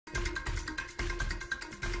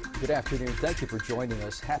Good afternoon. Thank you for joining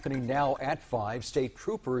us. Happening now at 5, state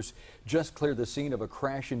troopers just cleared the scene of a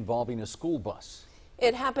crash involving a school bus.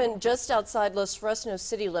 It happened just outside Los Fresnos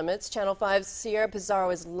city limits. Channel 5's Sierra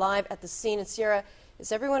Pizarro is live at the scene. And Sierra,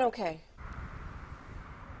 is everyone okay?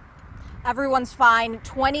 Everyone's fine.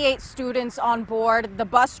 28 students on board, the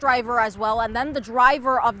bus driver as well, and then the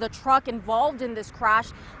driver of the truck involved in this crash.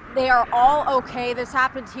 They are all okay. This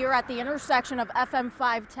happened here at the intersection of FM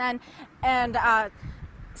 510 and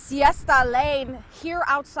Siesta Lane here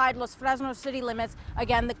outside Los Fresnos city limits.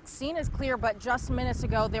 Again, the scene is clear, but just minutes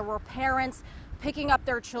ago there were parents picking up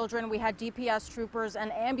their children. We had DPS troopers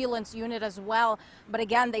and ambulance unit as well. But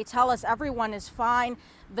again, they tell us everyone is fine.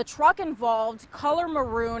 The truck involved, color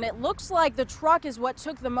maroon, it looks like the truck is what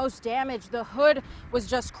took the most damage. The hood was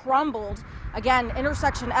just crumbled. Again,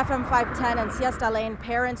 intersection FM 510 and Siesta Lane,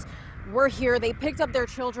 parents were here. They picked up their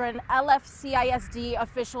children. LFC ISD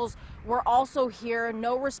officials were also here.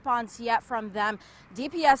 No response yet from them.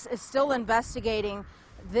 DPS is still investigating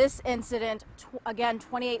this incident. Again,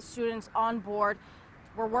 28 students on board.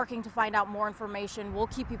 We're working to find out more information. We'll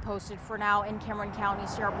keep you posted. For now, in Cameron County,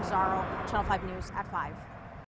 Sierra Pizarro, Channel 5 News at 5.